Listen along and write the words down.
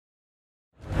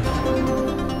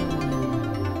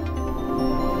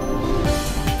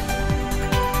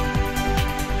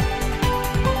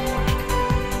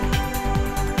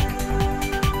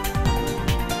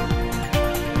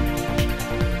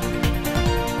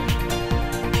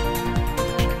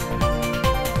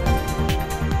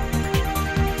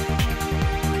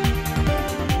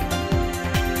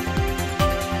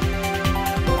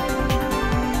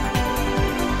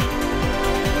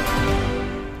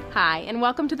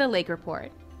Welcome to the Lake Report.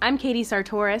 I'm Katie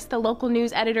Sartoris, the local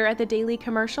news editor at the Daily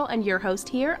Commercial and your host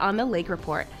here on the Lake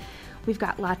Report. We've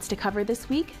got lots to cover this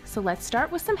week, so let's start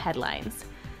with some headlines.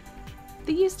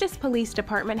 The Eustis Police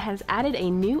Department has added a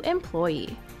new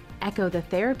employee. Echo the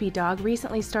therapy dog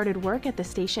recently started work at the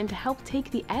station to help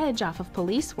take the edge off of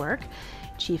police work.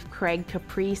 Chief Craig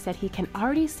Capri said he can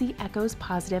already see Echo's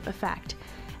positive effect.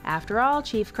 After all,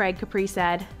 Chief Craig Capri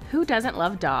said, who doesn't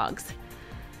love dogs?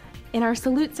 In our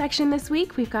salute section this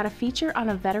week, we've got a feature on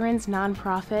a veterans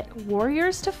nonprofit,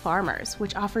 Warriors to Farmers,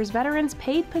 which offers veterans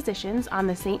paid positions on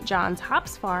the St. John's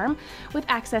Hops Farm with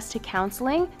access to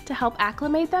counseling to help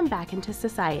acclimate them back into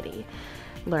society.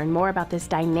 Learn more about this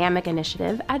dynamic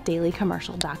initiative at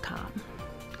dailycommercial.com.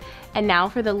 And now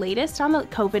for the latest on the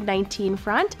COVID-19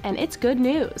 front, and it's good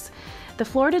news. The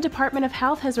Florida Department of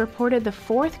Health has reported the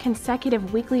fourth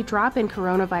consecutive weekly drop in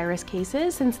coronavirus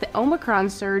cases since the Omicron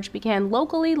surge began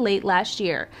locally late last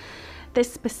year.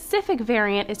 This specific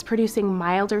variant is producing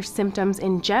milder symptoms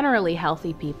in generally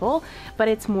healthy people, but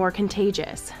it's more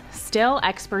contagious. Still,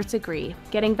 experts agree.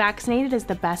 Getting vaccinated is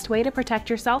the best way to protect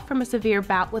yourself from a severe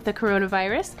bout with the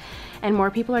coronavirus, and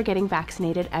more people are getting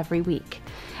vaccinated every week.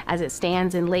 As it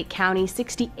stands in Lake County,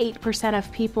 68% of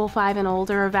people 5 and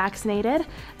older are vaccinated.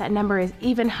 That number is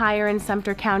even higher in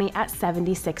Sumter County at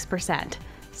 76%.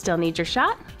 Still need your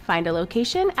shot? Find a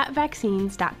location at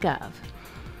vaccines.gov.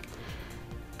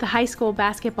 The high school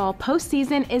basketball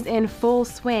postseason is in full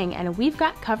swing, and we've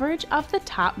got coverage of the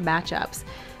top matchups.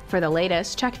 For the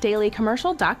latest, check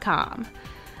dailycommercial.com.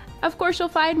 Of course, you'll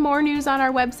find more news on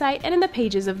our website and in the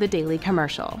pages of the Daily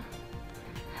Commercial.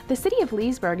 The city of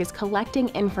Leesburg is collecting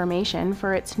information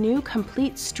for its new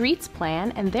Complete Streets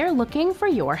plan, and they're looking for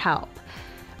your help.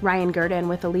 Ryan Gurdon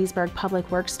with the Leesburg Public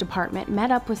Works Department met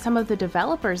up with some of the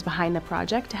developers behind the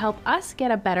project to help us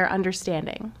get a better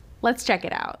understanding. Let's check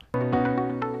it out.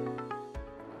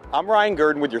 I'm Ryan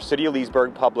Gurdon with your City of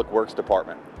Leesburg Public Works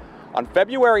Department. On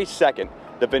February 2nd,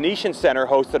 the Venetian Center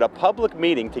hosted a public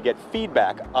meeting to get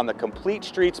feedback on the Complete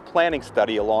Streets planning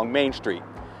study along Main Street.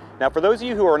 Now, for those of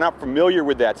you who are not familiar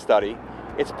with that study,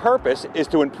 its purpose is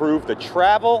to improve the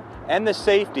travel and the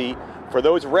safety for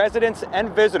those residents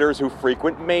and visitors who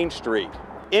frequent Main Street.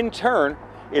 In turn,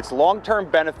 its long-term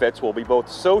benefits will be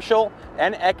both social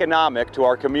and economic to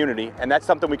our community, and that's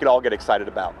something we can all get excited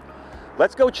about.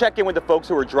 Let's go check in with the folks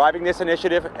who are driving this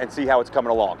initiative and see how it's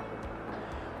coming along.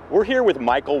 We're here with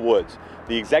Michael Woods,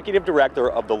 the Executive Director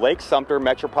of the Lake Sumter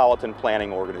Metropolitan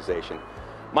Planning Organization.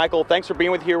 Michael, thanks for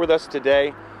being here with us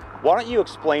today. Why don't you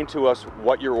explain to us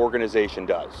what your organization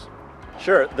does?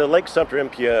 Sure. The Lake Sumter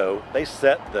MPO, they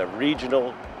set the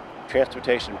regional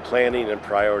transportation planning and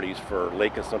priorities for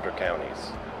Lake and Sumter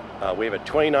counties. We have a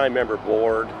 29-member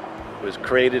board. It was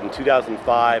created in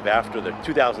 2005 after the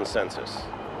 2000 census.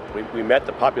 We met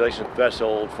the population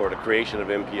threshold for the creation of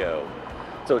MPO.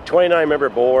 So 29-member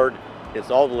board, it's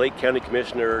all the Lake County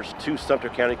Commissioners, 2 Sumter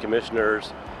County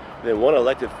Commissioners, then 1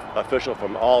 elected official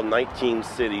from all 19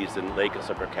 cities in Lake and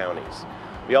Sumter counties.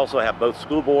 We also have both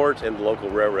school boards and the local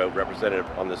railroad represented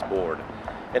on this board.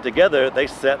 And together they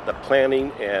set the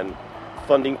planning and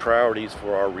funding priorities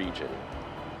for our region.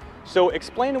 So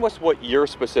explain to us what your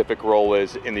specific role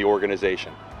is in the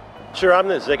organization. Sure, I'm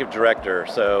the executive director,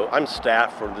 so I'm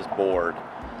staff for this board.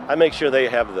 I make sure they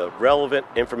have the relevant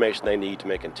information they need to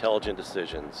make intelligent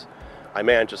decisions. I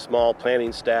manage a small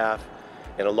planning staff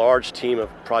and a large team of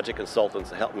project consultants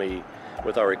to help me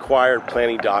with our required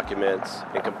planning documents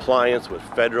in compliance with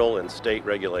federal and state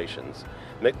regulations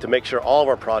to make sure all of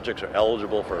our projects are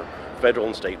eligible for federal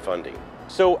and state funding.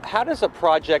 So how does a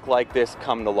project like this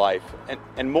come to life?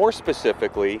 And more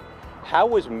specifically, how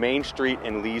was Main Street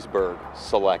in Leesburg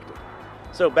selected?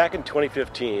 So back in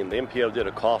 2015, the MPO did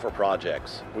a call for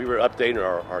projects. We were updating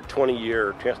our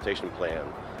 20-year transportation plan,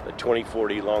 the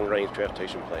 2040 long-range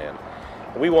transportation plan.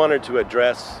 We wanted to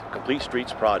address Complete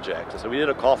Streets projects, and so we did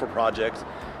a call for projects,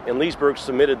 and Leesburg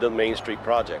submitted the Main Street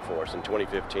project for us in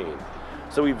 2015.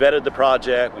 So we vetted the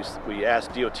project, we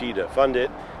asked DOT to fund it,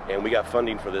 and we got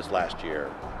funding for this last year.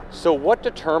 So what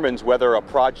determines whether a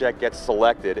project gets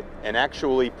selected and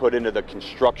actually put into the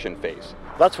construction phase?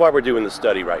 That's why we're doing the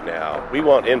study right now. We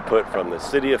want input from the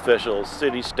city officials,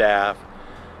 city staff,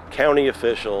 county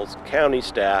officials, county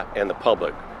staff, and the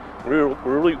public. We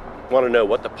really want to know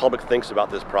what the public thinks about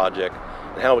this project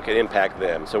and how it can impact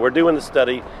them. So we're doing the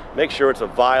study, make sure it's a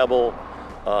viable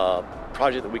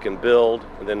project that we can build,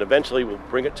 and then eventually we'll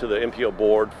bring it to the MPO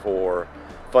board for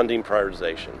funding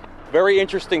prioritization. Very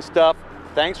interesting stuff.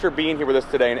 Thanks for being here with us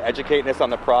today and educating us on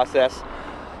the process.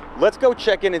 Let's go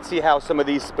check in and see how some of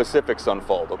these specifics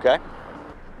unfold, okay?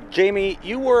 Jamie,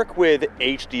 you work with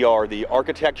HDR, the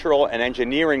architectural and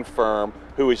engineering firm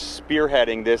who is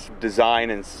spearheading this design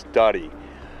and study.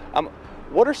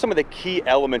 What are some of the key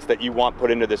elements that you want put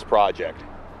into this project?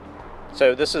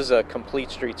 So this is a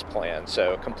complete streets plan.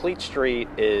 So a complete street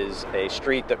is a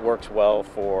street that works well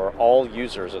for all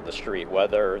users of the street,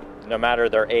 no matter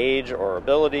their age or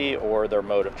ability or their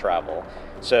mode of travel.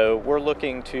 So we're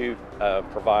looking to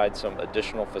provide some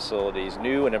additional facilities,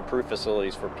 new and improved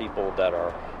facilities for people that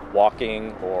are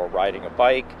walking or riding a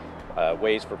bike,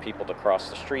 ways for people to cross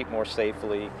the street more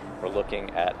safely. We're looking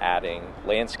at adding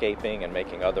landscaping and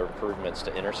making other improvements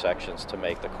to intersections to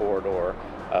make the corridor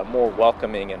a more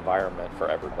welcoming environment for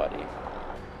everybody.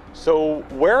 So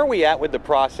where are we at with the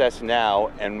process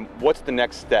now, and what's the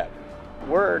next step?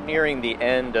 We're nearing the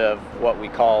end of what we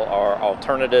call our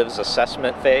alternatives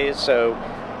assessment phase. So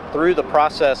through the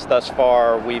process thus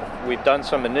far, we've done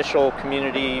some initial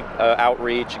community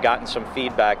outreach, gotten some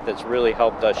feedback that's really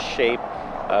helped us shape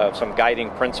some guiding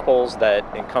principles that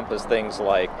encompass things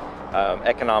like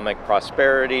economic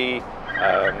prosperity,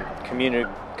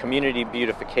 community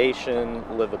beautification,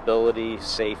 livability,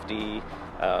 safety,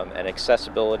 and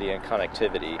accessibility and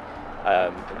connectivity.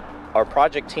 Our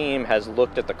project team has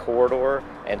looked at the corridor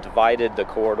and divided the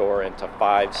corridor into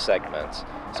 5 segments.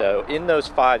 So in those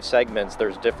 5 segments,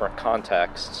 there's different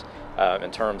contexts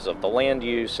in terms of the land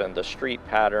use and the street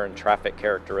pattern, traffic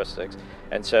characteristics.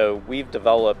 And so we've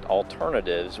developed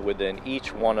alternatives within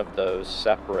each one of those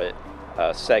separate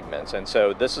segments. And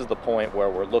so this is the point where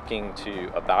we're looking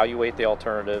to evaluate the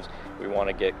alternatives. We want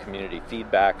to get community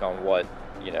feedback on what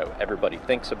everybody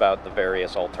thinks about the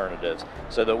various alternatives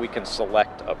so that we can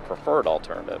select a preferred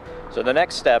alternative. So the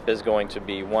next step is going to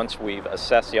be, once we've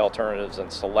assessed the alternatives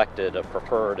and selected a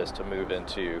preferred, is to move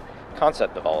into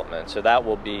concept development. So that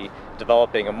will be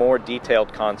developing a more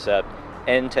detailed concept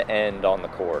end to end on the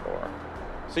corridor.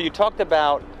 So you talked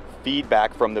about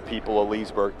feedback from the people of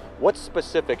Leesburg. What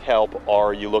specific help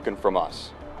are you looking from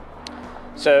us?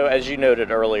 So as you noted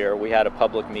earlier, we had a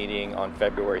public meeting on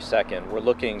February 2nd. We're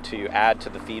looking to add to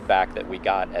the feedback that we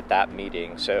got at that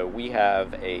meeting. So we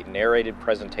have a narrated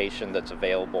presentation that's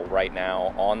available right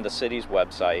now on the city's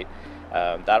website.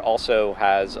 That also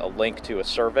has a link to a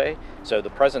survey. So the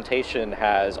presentation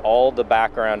has all the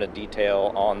background and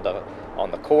detail on the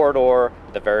corridor,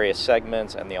 the various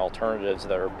segments, and the alternatives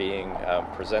that are being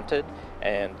presented.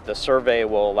 And the survey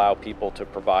will allow people to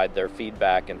provide their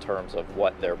feedback in terms of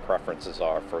what their preferences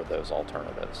are for those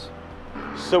alternatives.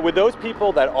 So with those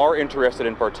people that are interested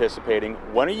in participating,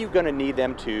 when are you going to need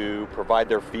them to provide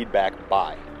their feedback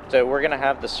by? So we're going to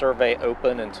have the survey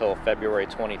open until February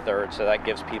 23rd, so that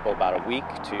gives people about a week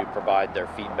to provide their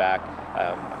feedback.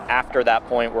 After that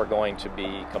point, we're going to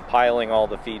be compiling all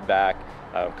the feedback,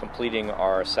 completing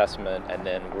our assessment, and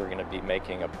then we're going to be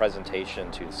making a presentation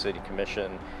to the City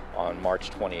Commission on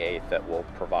March 28th that will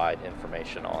provide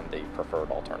information on the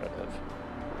preferred alternative.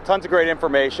 Tons of great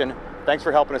information. Thanks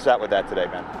for helping us out with that today,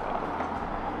 Ben.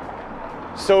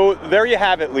 So there you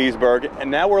have it, Leesburg,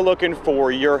 and now we're looking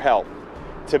for your help.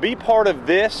 To be part of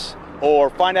this or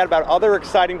find out about other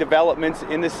exciting developments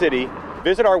in the city,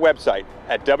 visit our website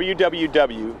at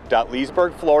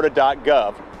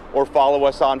www.leesburgflorida.gov or follow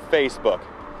us on Facebook.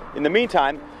 In the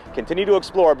meantime, continue to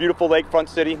explore our beautiful lakefront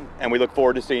city, and we look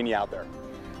forward to seeing you out there.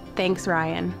 Thanks,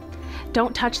 Ryan.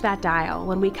 Don't touch that dial.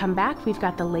 When we come back, we've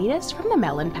got the latest from the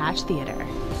Melon Patch Theater.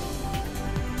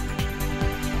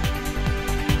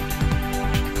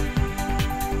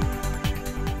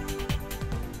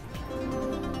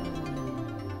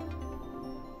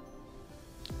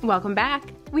 Welcome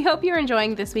back. We hope you're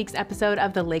enjoying this week's episode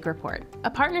of The Lake Report, a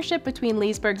partnership between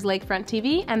Leesburg's Lakefront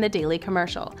TV and the Daily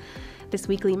Commercial. This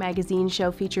weekly magazine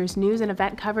show features news and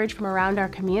event coverage from around our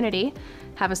community.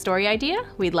 Have a story idea?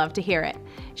 We'd love to hear it.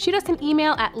 Shoot us an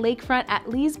email at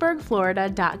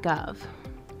lakefront@leesburgflorida.gov.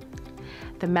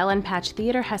 The Melon Patch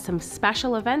Theater has some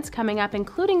special events coming up,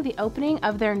 including the opening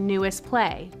of their newest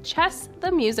play, Chess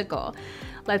the Musical.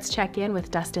 Let's check in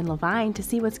with Dustin Levine to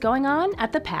see what's going on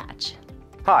at the Patch.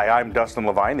 Hi, I'm Dustin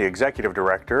Levine, the Executive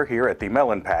Director here at the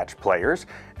Melon Patch Players,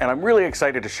 and I'm really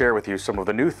excited to share with you some of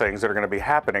the new things that are going to be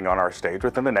happening on our stage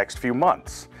within the next few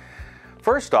months.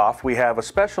 First off, we have a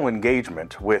special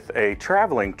engagement with a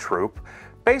traveling troupe,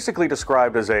 basically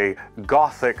described as a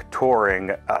Gothic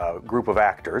touring group of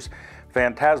actors,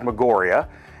 Phantasmagoria,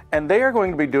 and they are going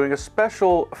to be doing a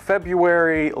special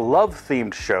February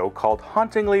love-themed show called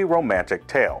Hauntingly Romantic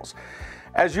Tales.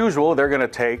 As usual, they're going to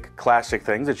take classic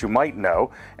things that you might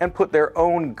know and put their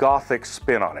own Gothic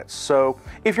spin on it. So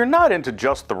if you're not into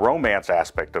just the romance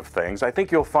aspect of things, I think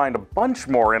you'll find a bunch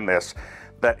more in this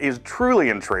that is truly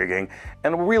intriguing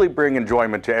and will really bring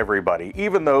enjoyment to everybody,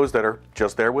 even those that are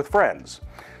just there with friends.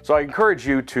 So I encourage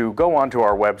you to go onto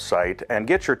our website and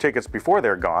get your tickets before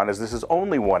they're gone, as this is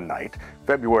only one night,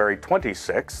 February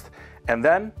 26th, and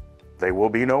then they will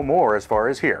be no more as far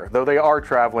as here. Though they are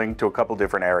traveling to a couple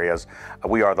different areas,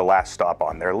 we are the last stop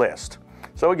on their list.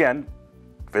 So again,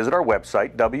 visit our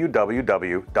website,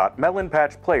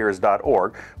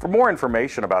 www.melonpatchplayers.org, for more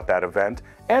information about that event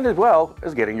and as well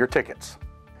as getting your tickets.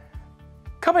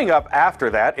 Coming up after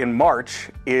that in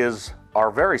March is our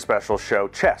very special show,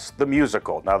 Chess, the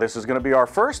musical. Now, this is going to be our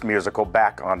first musical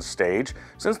back on stage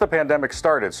since the pandemic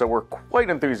started, so we're quite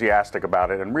enthusiastic about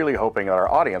it and really hoping that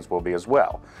our audience will be as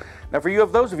well. Now, for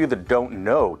those of you that don't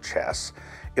know Chess,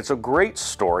 it's a great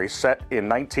story set in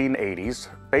 1980s,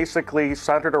 basically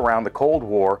centered around the Cold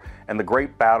War and the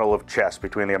great battle of chess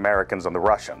between the Americans and the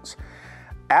Russians.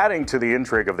 Adding to the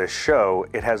intrigue of this show,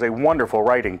 it has a wonderful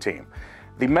writing team.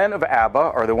 The men of ABBA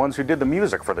are the ones who did the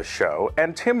music for the show,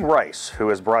 and Tim Rice, who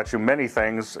has brought you many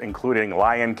things, including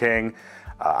Lion King,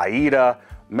 Aida,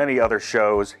 many other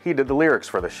shows. He did the lyrics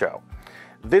for the show.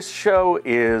 This show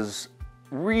is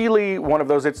really one of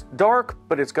those, it's dark,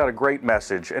 but it's got a great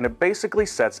message, and it basically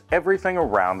sets everything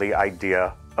around the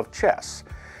idea of chess.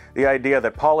 The idea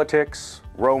that politics,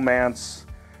 romance,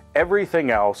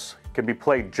 everything else can be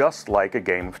played just like a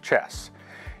game of chess.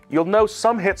 You'll know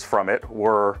some hits from it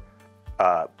were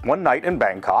One Night in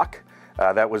Bangkok.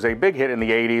 That was a big hit in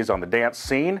the 80s on the dance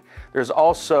scene. There's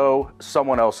also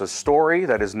Someone Else's Story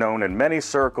that is known in many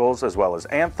circles, as well as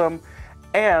Anthem,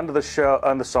 and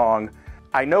the song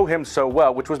I Know Him So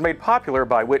Well, which was made popular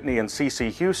by Whitney and C.C.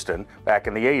 Houston back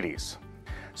in the 80s.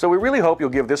 So we really hope you'll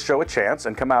give this show a chance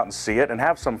and come out and see it and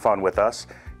have some fun with us,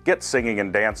 get singing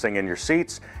and dancing in your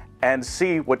seats, and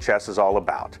see what chess is all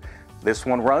about. This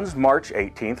one runs March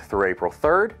 18th through April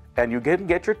 3rd, and you can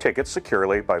get your tickets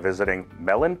securely by visiting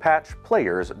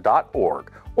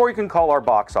melonpatchplayers.org, or you can call our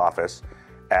box office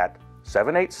at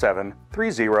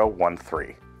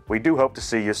 787-3013. We do hope to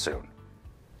see you soon.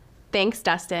 Thanks,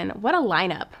 Dustin. What a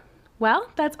lineup. Well,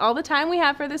 that's all the time we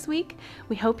have for this week.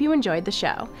 We hope you enjoyed the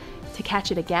show. To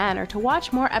catch it again or to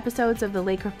watch more episodes of The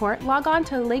Lake Report, log on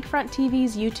to Lakefront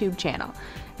TV's YouTube channel.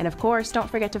 And of course, don't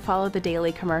forget to follow The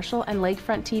Daily Commercial and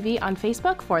Lakefront TV on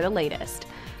Facebook for the latest.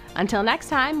 Until next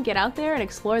time, get out there and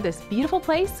explore this beautiful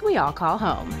place we all call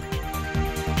home.